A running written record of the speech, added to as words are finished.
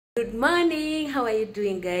Good morning. How are you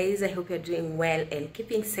doing, guys? I hope you're doing well and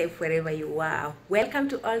keeping safe wherever you are. Welcome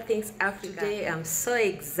to All Things Africa. Today I'm so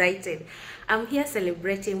excited. I'm here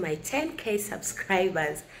celebrating my 10k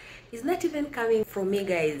subscribers. It's not even coming from me,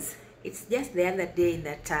 guys. It's just the other day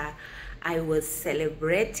that I was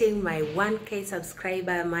celebrating my 1k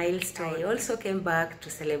subscriber milestone. I also came back to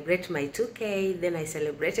celebrate my 2k, then I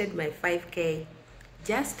celebrated my 5k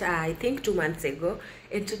just I think 2 months ago,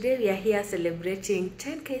 and today we are here celebrating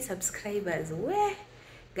 10k subscribers. Where,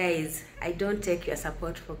 guys, I don't take your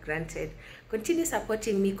support for granted. Continue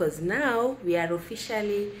supporting me because now we are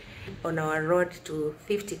officially on our road to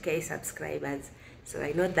 50k subscribers. So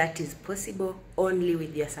I know that is possible only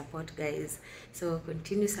with your support, guys. So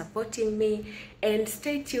continue supporting me and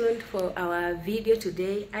stay tuned for our video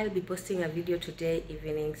today. I'll be posting a video today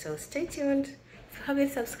evening, so stay tuned. If you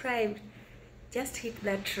haven't subscribed, just hit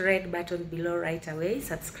that red button below right away,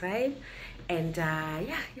 subscribe, and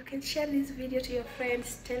yeah, you can share this video to your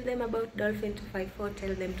friends. Tell them about Dolphin 254,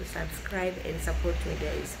 tell them to subscribe and support me,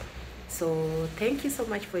 guys. So thank you so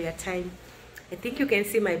much for your time. I think you can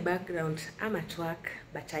see my background. I'm at work,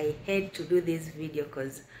 but I had to do this video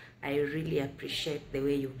because I really appreciate the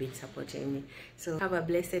way you've been supporting me. So have a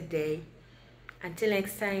blessed day. Until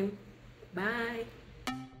next time, bye.